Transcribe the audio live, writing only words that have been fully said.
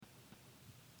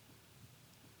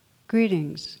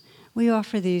Greetings. We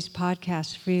offer these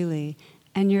podcasts freely,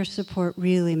 and your support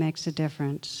really makes a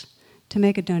difference. To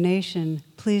make a donation,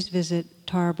 please visit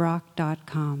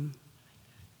tarabrach.com.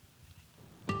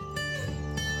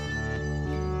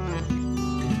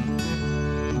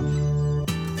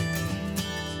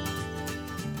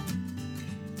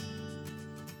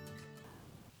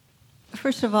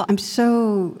 First of all, I'm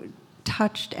so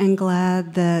touched and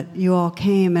glad that you all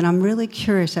came, and I'm really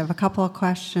curious. I have a couple of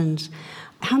questions.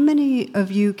 How many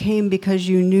of you came because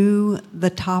you knew the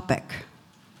topic?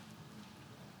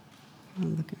 I'll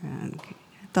look around.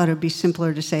 I thought it would be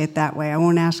simpler to say it that way. I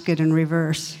won't ask it in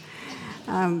reverse.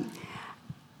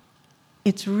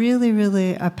 It's really,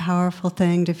 really a powerful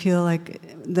thing to feel like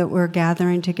that we're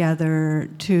gathering together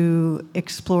to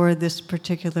explore this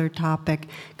particular topic,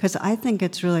 because I think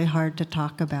it's really hard to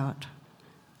talk about.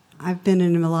 I've been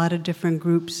in a lot of different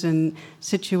groups and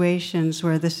situations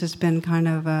where this has been kind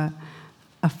of a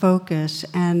focus,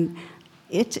 and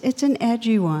it's an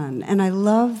edgy one. And I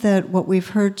love that what we've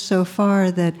heard so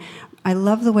far, that I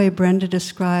love the way Brenda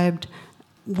described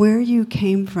where you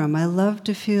came from. I love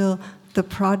to feel the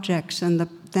projects and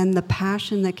then the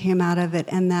passion that came out of it,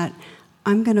 and that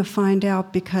I'm going to find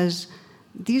out, because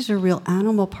these are real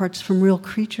animal parts from real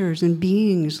creatures and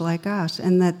beings like us,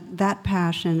 and that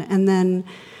passion. And then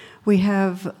we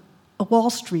have a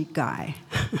Wall Street guy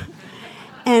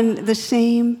and the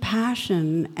same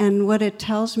passion. And what it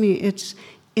tells me, it's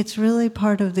really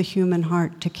part of the human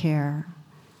heart to care,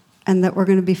 and that we're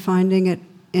going to be finding it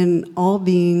in all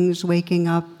beings waking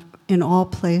up in all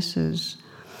places.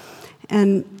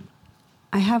 And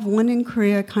I have one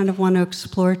inquiry I kind of want to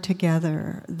explore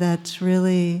together that's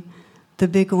really the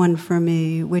big one for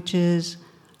me, which is,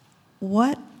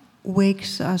 what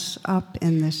wakes us up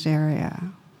in this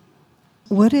area?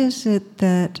 What is it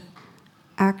that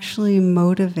actually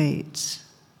motivates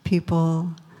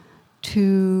people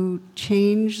to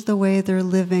change the way they're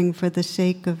living for the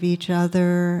sake of each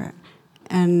other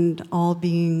and all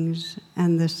beings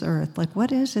and this earth? Like,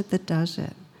 what is it that does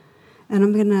it? And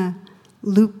I'm going to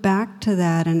loop back to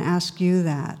that and ask you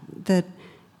that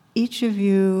each of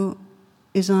you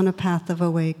is on a path of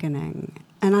awakening.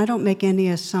 And I don't make any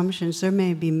assumptions. There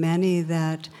may be many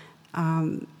that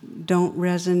don't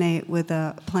resonate with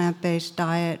a plant-based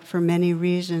diet for many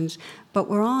reasons, but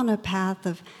we're all on a path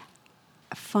of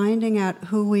finding out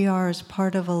who we are as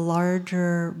part of a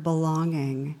larger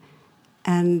belonging,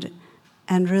 and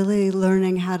really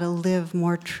learning how to live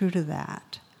more true to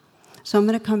that. So I'm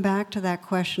going to come back to that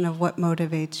question of what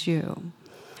motivates you.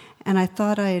 And I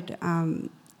thought I'd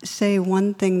say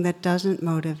one thing that doesn't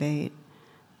motivate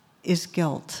is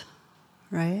guilt,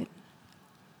 right?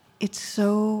 It's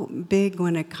so big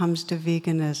when it comes to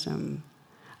veganism.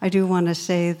 I do want to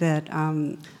say that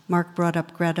Mark brought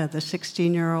up Greta, the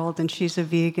 16-year-old, and she's a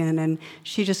vegan, and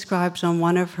she describes on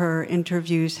one of her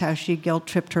interviews how she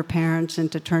guilt-tripped her parents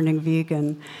into turning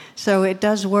vegan. So it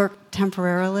does work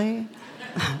temporarily,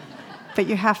 but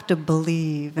you have to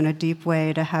believe in a deep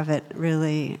way to have it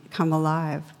really come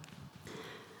alive.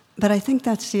 But I think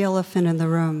that's the elephant in the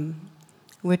room,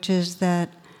 which is that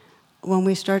when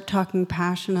we start talking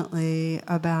passionately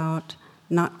about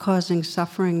not causing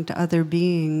suffering to other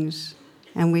beings,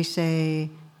 and we say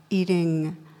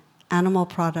eating animal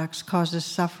products causes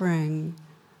suffering,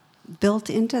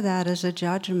 built into that is a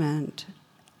judgment,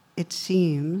 it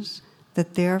seems,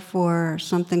 that therefore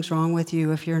something's wrong with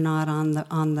you if you're not on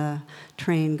the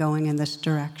train going in this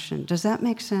direction. Does that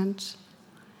make sense?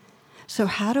 So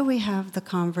how do we have the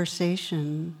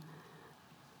conversation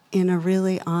in a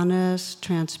really honest,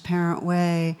 transparent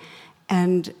way,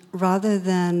 and rather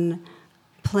than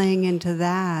playing into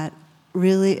that,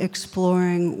 really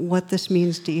exploring what this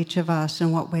means to each of us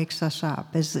and what wakes us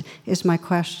up is my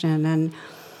question. And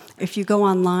if you go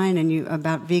online and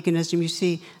about veganism, you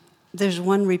see there's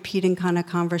one repeating kind of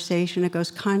conversation. It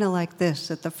goes kind of like this,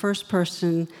 that the first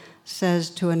person says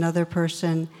to another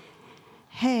person,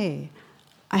 "Hey,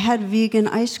 I had vegan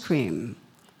ice cream."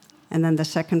 And then the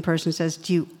second person says,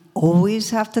 "Do you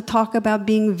always have to talk about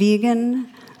being vegan?"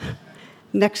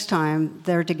 Next time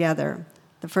they're together,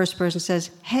 the first person says,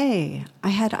 "Hey, I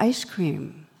had ice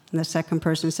cream." And the second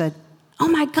person said, "Oh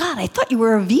my God, I thought you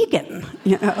were a vegan."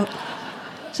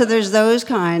 So there's those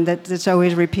kind that's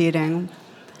always repeating.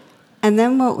 And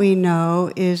then what we know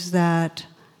is that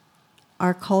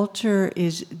our culture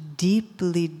is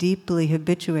deeply, deeply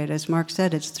habituated. As Mark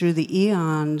said, it's through the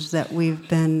eons that we've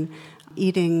been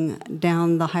eating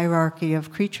down the hierarchy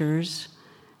of creatures.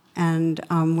 And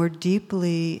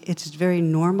it's very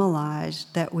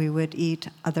normalized that we would eat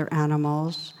other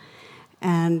animals.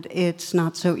 And it's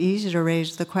not so easy to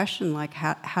raise the question, like,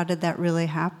 how did that really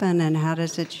happen, and how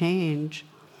does it change?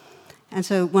 And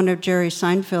so one of Jerry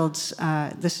Seinfeld's,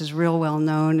 this is real well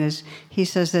known, is he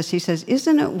says this, he says,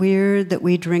 "Isn't it weird that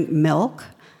we drink milk,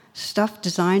 stuff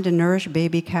designed to nourish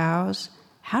baby cows?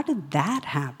 How did that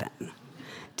happen?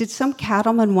 Did some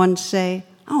cattleman once say,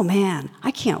 'Oh man,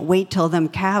 I can't wait till them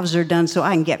calves are done so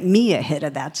I can get me a hit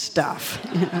of that stuff'?"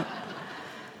 You know?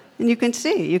 And you can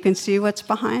see what's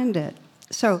behind it.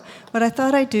 So what I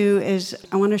thought I'd do is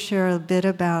I want to share a bit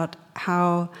about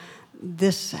how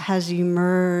this has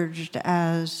emerged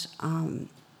as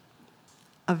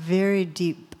a very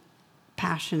deep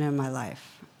passion in my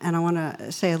life. And I want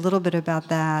to say a little bit about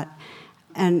that.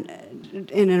 And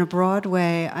in a broad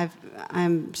way,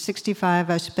 I'm 65.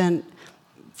 I spent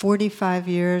 45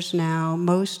 years now,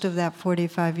 most of that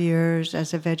 45 years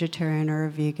as a vegetarian or a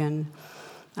vegan.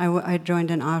 I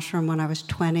joined an ashram when I was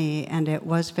 20, and it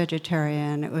was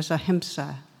vegetarian. It was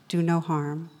ahimsa, do no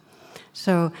harm.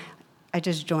 So I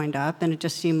just joined up, and it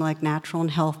just seemed like natural and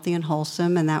healthy and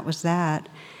wholesome, and that was that.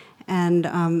 And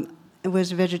I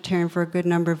was a vegetarian for a good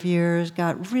number of years,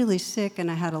 got really sick,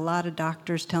 and I had a lot of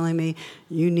doctors telling me,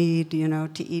 you need,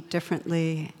 to eat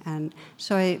differently. And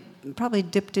so I probably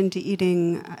dipped into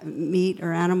eating meat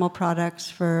or animal products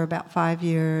for about 5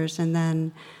 years, and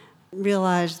then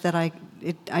realized that I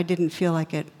didn't feel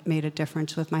like it made a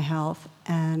difference with my health,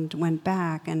 and went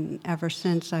back, and ever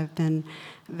since I've been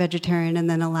vegetarian, and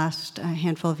then the last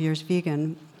handful of years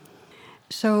vegan.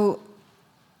 So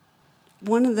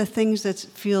one of the things that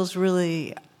feels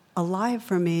really alive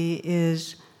for me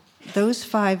is those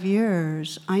 5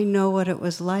 years, I know what it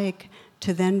was like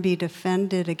to then be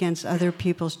defended against other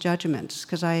people's judgments,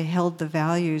 because I held the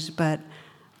values, but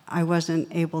I wasn't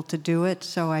able to do it,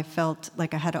 so I felt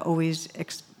like I had to always,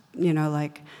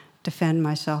 defend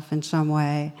myself in some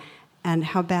way, and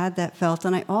how bad that felt.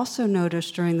 And I also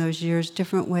noticed during those years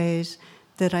different ways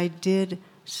that I did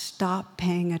stop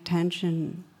paying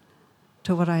attention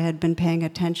to what I had been paying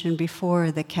attention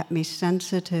before, that kept me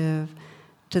sensitive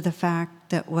to the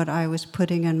fact that what I was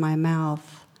putting in my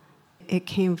mouth, it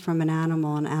came from an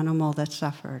animal that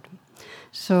suffered.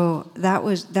 So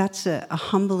that's a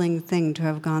humbling thing to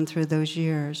have gone through those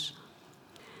years.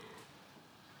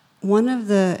 One of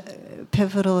the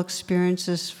pivotal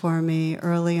experiences for me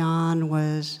early on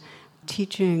was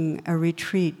teaching a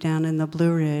retreat down in the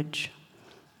Blue Ridge.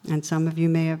 And some of you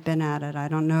may have been at it, I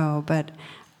don't know. But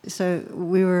so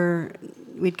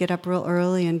we'd get up real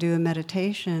early and do a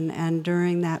meditation, and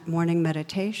during that morning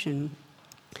meditation,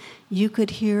 you could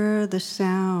hear the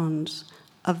sounds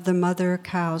of the mother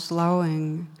cows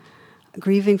lowing,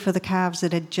 grieving for the calves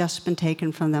that had just been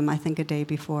taken from them, I think, a day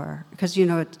before. Because,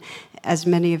 as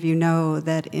many of you know,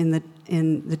 that in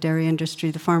the dairy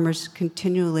industry, the farmers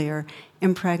continually are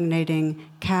impregnating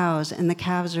cows, and the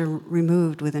calves are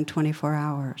removed within 24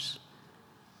 hours.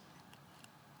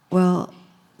 Well,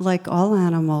 like all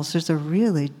animals, there's a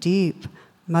really deep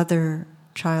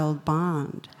mother-child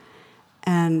bond.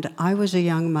 And I was a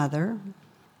young mother,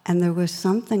 and there was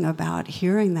something about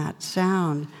hearing that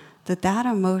sound, that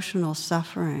emotional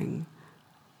suffering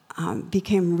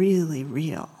became really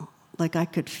real. Like I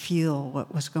could feel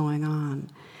what was going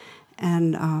on.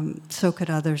 And so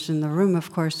could others in the room,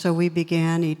 of course. So we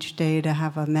began each day to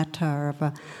have a metta,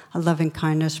 or a loving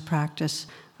kindness practice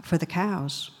for the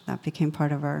cows. That became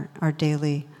part of our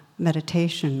daily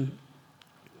meditation.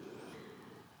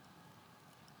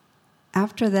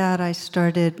 After that, I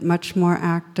started much more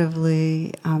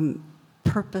actively,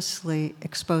 purposely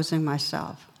exposing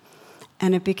myself.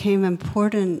 And it became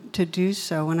important to do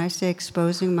so. When I say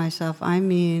exposing myself, I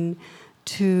mean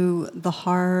to the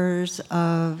horrors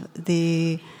of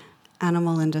the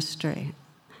animal industry.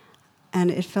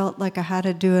 And it felt like I had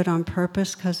to do it on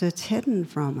purpose because it's hidden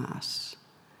from us.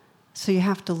 So you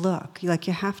have to look. You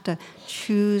have to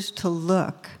choose to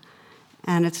look.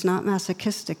 And it's not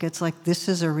masochistic. It's like, this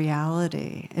is a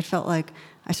reality. It felt like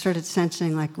I started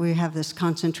sensing like we have this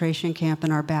concentration camp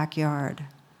in our backyard.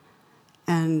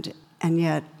 And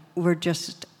yet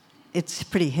it's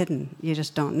pretty hidden. You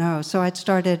just don't know. So I'd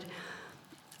started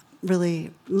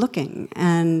really looking.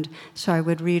 And so I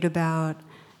would read about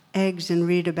eggs and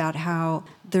read about how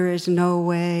there is no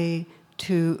way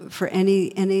for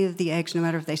any of the eggs, no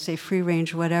matter if they say free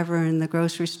range, whatever, in the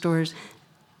grocery stores,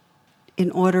 in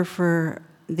order for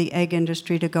the egg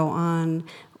industry to go on,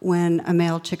 when a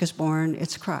male chick is born,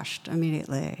 it's crushed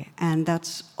immediately. And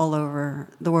that's all over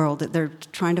the world. They're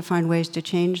trying to find ways to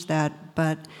change that,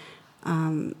 but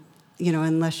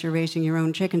unless you're raising your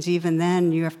own chickens, even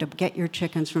then you have to get your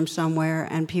chickens from somewhere,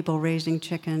 and people raising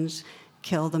chickens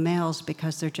kill the males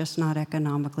because they're just not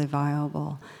economically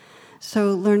viable.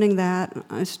 So learning that,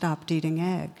 I stopped eating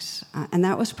eggs. And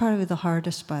that was probably the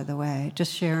hardest, by the way,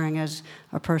 just sharing as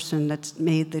a person that's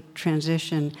made the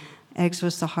transition. Eggs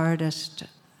was the hardest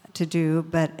to do,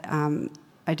 but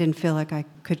I didn't feel like I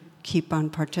could keep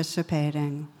on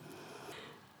participating.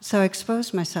 So I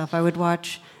exposed myself. I would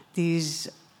watch these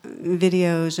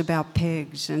videos about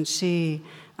pigs and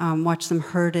watch them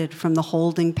herded from the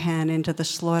holding pen into the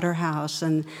slaughterhouse,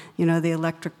 and the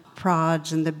electric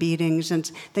prods and the beatings,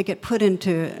 and they get put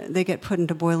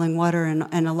into boiling water,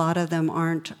 and a lot of them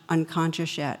aren't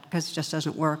unconscious yet because it just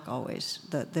doesn't work always,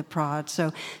 the prod.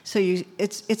 So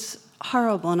it's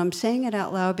horrible, and I'm saying it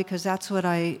out loud because that's what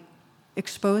I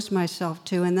exposed myself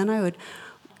to. And then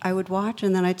I would watch,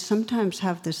 and then I'd sometimes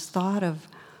have this thought of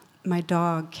my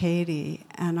dog Katie,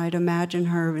 and I'd imagine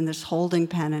her in this holding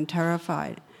pen and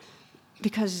terrified,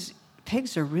 because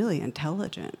pigs are really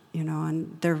intelligent,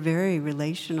 and they're very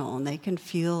relational, and they can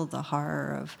feel the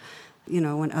horror of,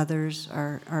 when others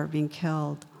are being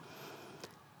killed.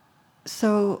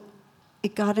 So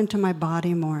it got into my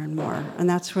body more and more, and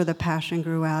that's where the passion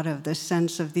grew out of, this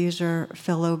sense of these are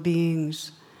fellow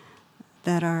beings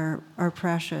that are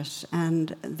precious,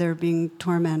 and they're being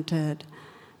tormented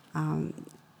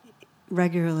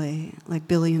regularly, like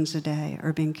billions a day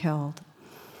are being killed.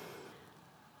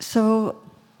 So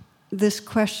this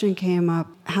question came up: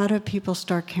 how do people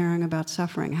start caring about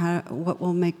suffering? What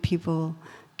will make people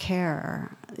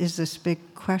care is this big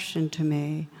question to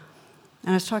me.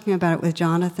 And I was talking about it with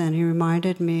Jonathan. He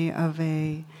reminded me of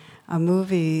a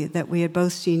movie that we had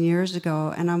both seen years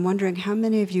ago, and I'm wondering how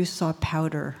many of you saw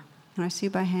Powder? Can I see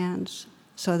by hands?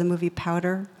 Saw the movie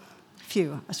Powder?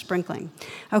 Few, a sprinkling.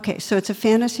 Okay, so it's a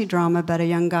fantasy drama about a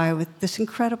young guy with this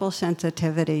incredible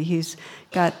sensitivity. He's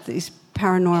got these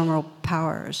paranormal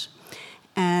powers.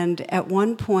 And at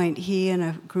one point, he and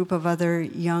a group of other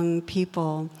young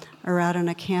people are out on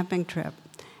a camping trip,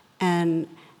 and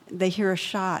they hear a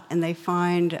shot, and they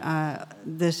find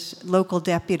this local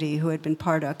deputy who had been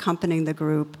accompanying the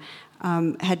group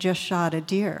had just shot a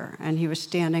deer, and he was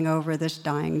standing over this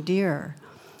dying deer.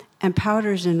 And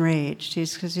Powder's enraged,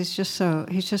 because he's just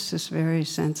this very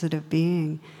sensitive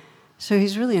being. So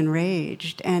he's really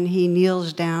enraged, and he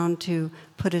kneels down to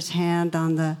put his hand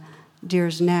on the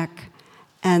deer's neck.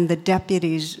 And the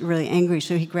deputy's really angry,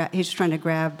 so he's trying to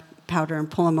grab Powder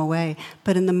and pull him away.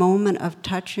 But in the moment of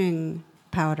touching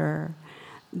Powder,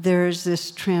 there's this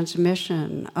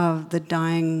transmission of the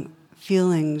dying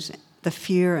feelings, the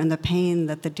fear and the pain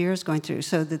that the deer is going through,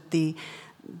 so that the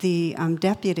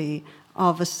deputy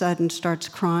all of a sudden starts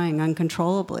crying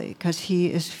uncontrollably because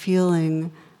he is feeling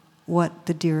what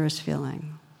the deer is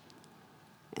feeling.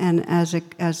 And as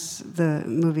the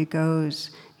movie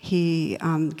goes, he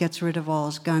gets rid of all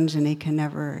his guns, and he can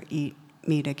never eat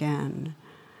meat again.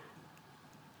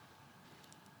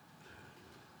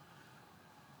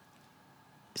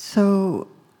 So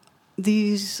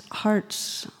these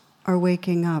hearts are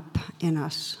waking up in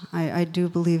us. I do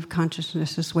believe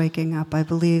consciousness is waking up. I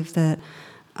believe that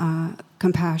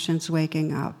compassion's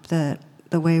waking up, that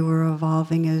the way we're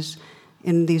evolving is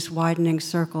in these widening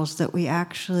circles, that we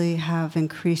actually have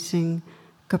increasing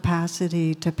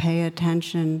capacity to pay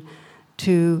attention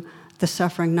to the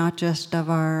suffering, not just of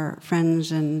our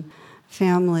friends and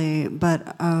family,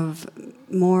 but of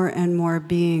more and more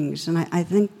beings. And I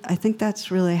think that's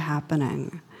really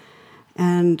happening.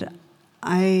 And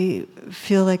I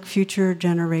feel like future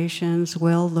generations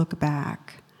will look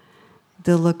back.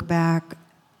 They'll look back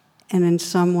and in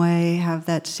some way have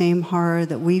that same horror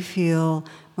that we feel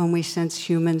when we sense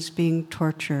humans being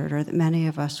tortured, or that many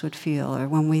of us would feel, or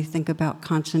when we think about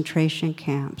concentration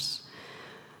camps.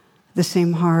 The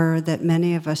same horror that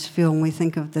many of us feel when we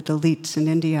think of the Dalits in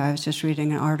India. I was just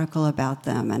reading an article about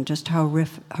them and just how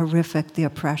horrific the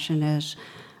oppression is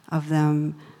of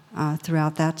them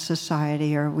throughout that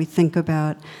society. Or we think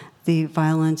about the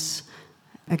violence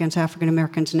against African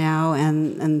Americans now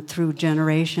and through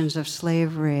generations of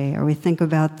slavery. Or we think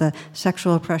about the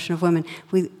sexual oppression of women.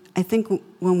 I think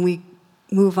when we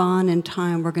move on in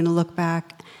time, we're going to look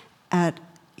back at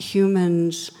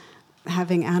humans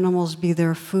having animals be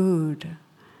their food,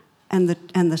 and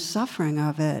the suffering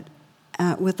of it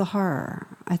with the horror.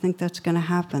 I think that's going to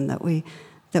happen, that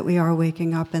we are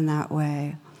waking up in that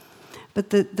way. But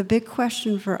the big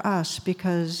question for us,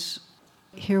 because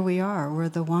here we are, we're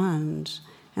the ones.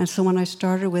 And so when I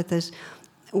started with this,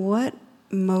 what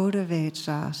motivates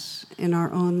us in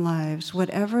our own lives,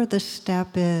 whatever the step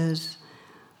is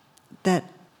that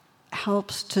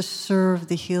helps to serve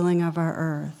the healing of our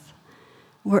earth,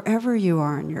 wherever you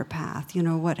are in your path,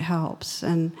 what helps,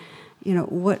 and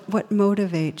what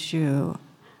motivates you,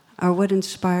 or what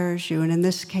inspires you, and in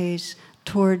this case,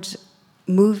 towards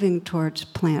moving towards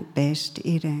plant-based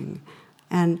eating.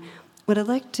 And what I'd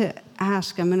like to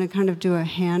ask, I'm going to kind of do a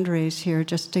hand raise here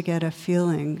just to get a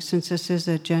feeling, since this is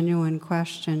a genuine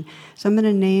question. So I'm going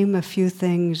to name a few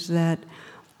things that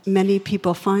many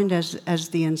people find as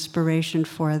the inspiration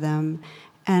for them,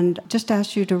 and just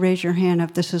ask you to raise your hand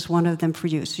if this is one of them for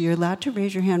you. So you're allowed to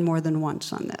raise your hand more than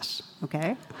once on this,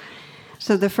 okay?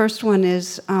 So the first one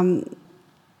is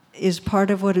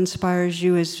part of what inspires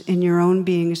you is in your own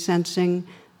being sensing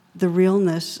the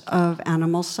realness of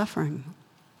animal suffering.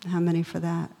 How many for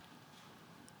that?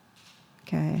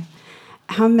 Okay.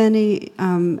 How many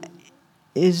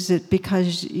is it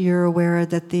because you're aware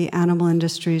that the animal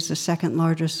industry is the second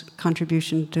largest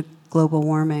contribution to global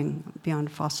warming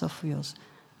beyond fossil fuels?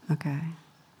 Okay.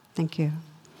 Thank you.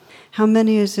 How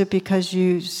many is it because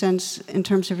you sense, in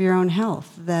terms of your own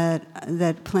health,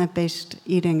 that plant-based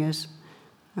eating is...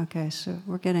 Okay, so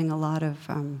we're getting a lot of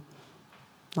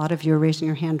you are raising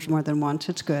your hands more than once.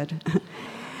 It's good.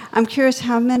 I'm curious,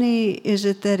 how many is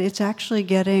it that it's actually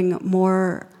getting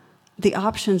more, the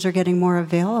options are getting more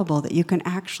available, that you can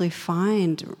actually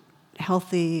find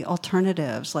healthy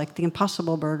alternatives, like the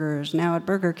Impossible Burgers now at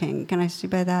Burger King. Can I see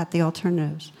by that, the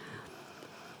alternatives?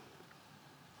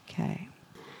 Okay.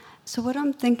 So what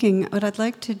I'm thinking, what I'd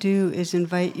like to do is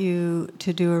invite you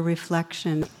to do a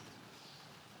reflection.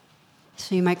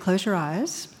 So you might close your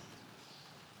eyes.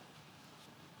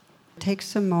 Take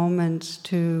some moments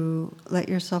to let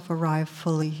yourself arrive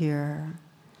fully here.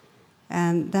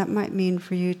 And that might mean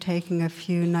for you taking a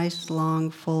few nice,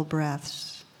 long, full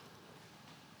breaths.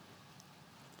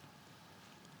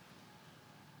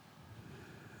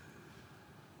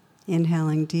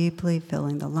 Inhaling deeply,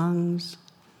 filling the lungs.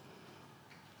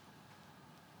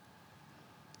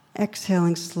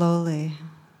 Exhaling slowly,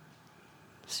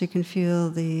 so you can feel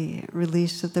the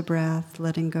release of the breath,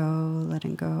 letting go,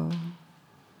 letting go.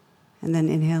 And then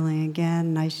inhaling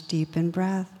again, nice deep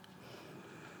in-breath.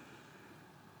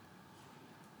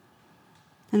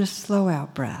 And a slow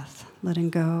out breath, letting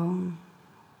go,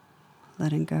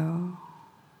 letting go.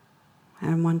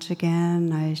 And once again,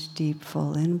 nice deep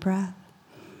full in-breath.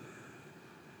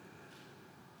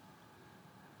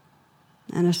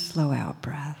 And a slow out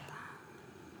breath.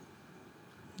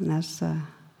 And as the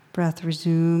breath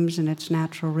resumes in its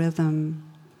natural rhythm,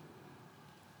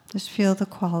 just feel the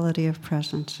quality of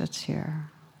presence that's here.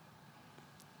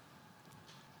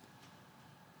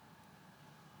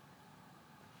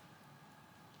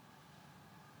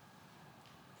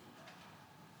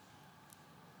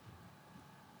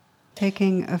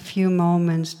 Taking a few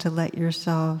moments to let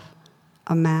yourself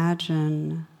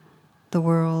imagine the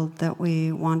world that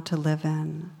we want to live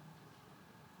in,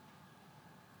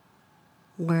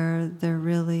 where there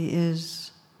really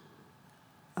is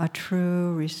a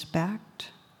true respect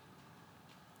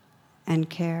and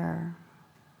care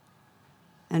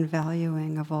and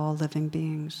valuing of all living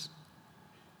beings.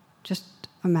 Just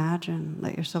imagine,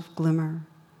 let yourself glimmer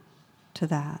to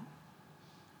that.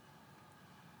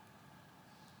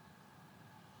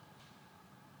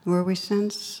 Where we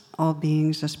sense all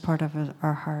beings as part of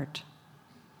our heart,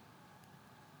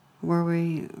 where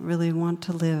we really want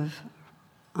to live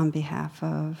on behalf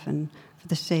of and for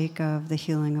the sake of the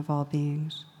healing of all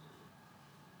beings.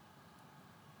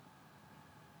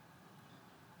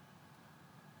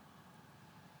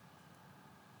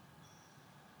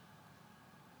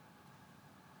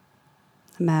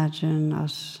 Imagine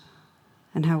us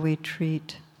and how we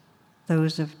treat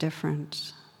those of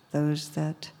difference, those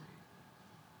that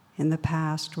in the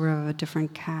past were of a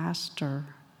different caste or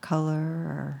color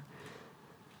or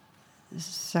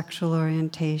sexual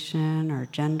orientation or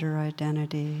gender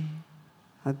identity,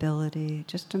 ability.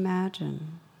 Just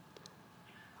imagine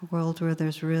a world where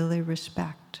there's really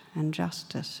respect and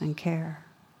justice and care.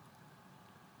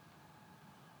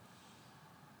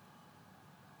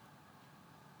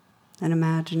 And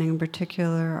imagining in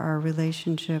particular our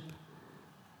relationship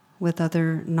with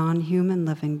other non-human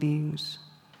living beings.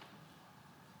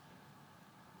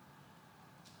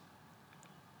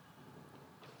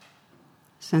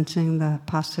 Sensing the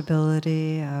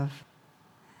possibility of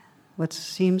what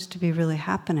seems to be really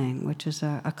happening, which is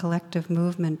a collective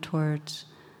movement towards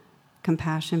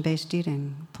compassion-based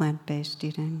eating, plant-based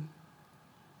eating.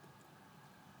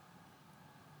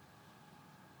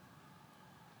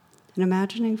 And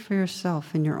imagining for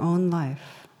yourself in your own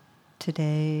life,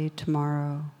 today,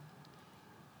 tomorrow,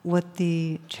 what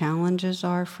the challenges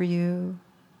are for you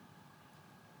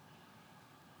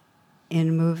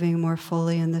in moving more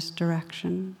fully in this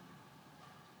direction.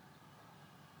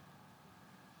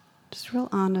 Just real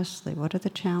honestly, what are the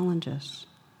challenges?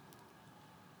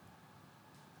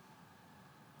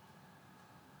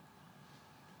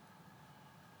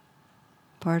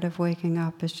 Part of waking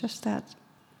up is just that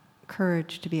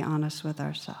courage to be honest with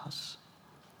ourselves.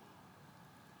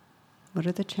 What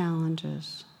are the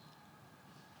challenges?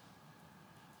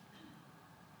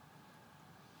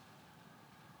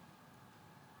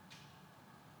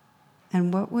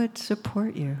 And what would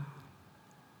support you?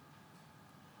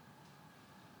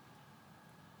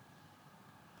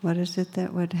 What is it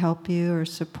that would help you or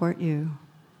support you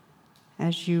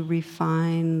as you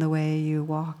refine the way you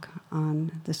walk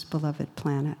on this beloved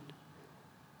planet?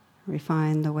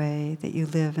 Refine the way that you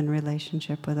live in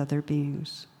relationship with other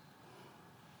beings.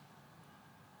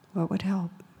 What would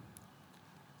help?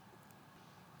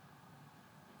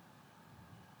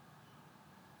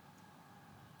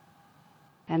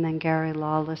 And then Gary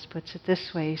Lawless puts it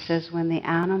this way. He says, when the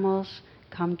animals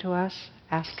come to us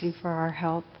asking for our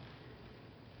help,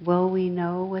 will we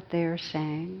know what they are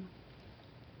saying?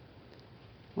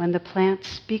 When the plants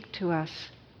speak to us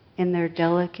in their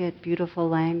delicate, beautiful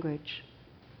language,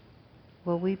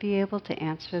 will we be able to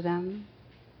answer them?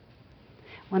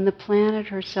 When the planet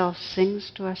herself sings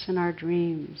to us in our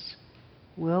dreams,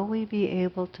 will we be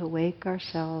able to wake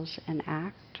ourselves and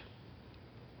act?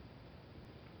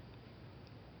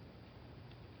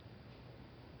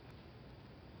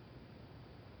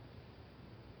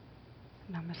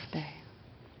 Namaste.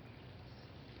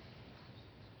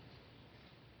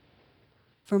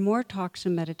 For more talks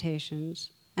and meditations,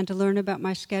 and to learn about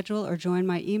my schedule or join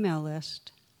my email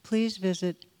list, please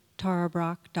visit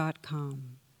tarabrach.com.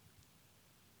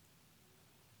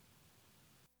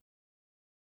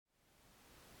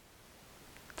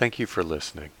 Thank you for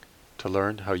listening. To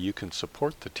learn how you can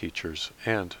support the teachers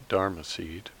and Dharma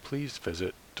Seed, please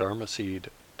visit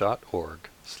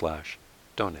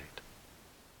dharmaseed.org/donate.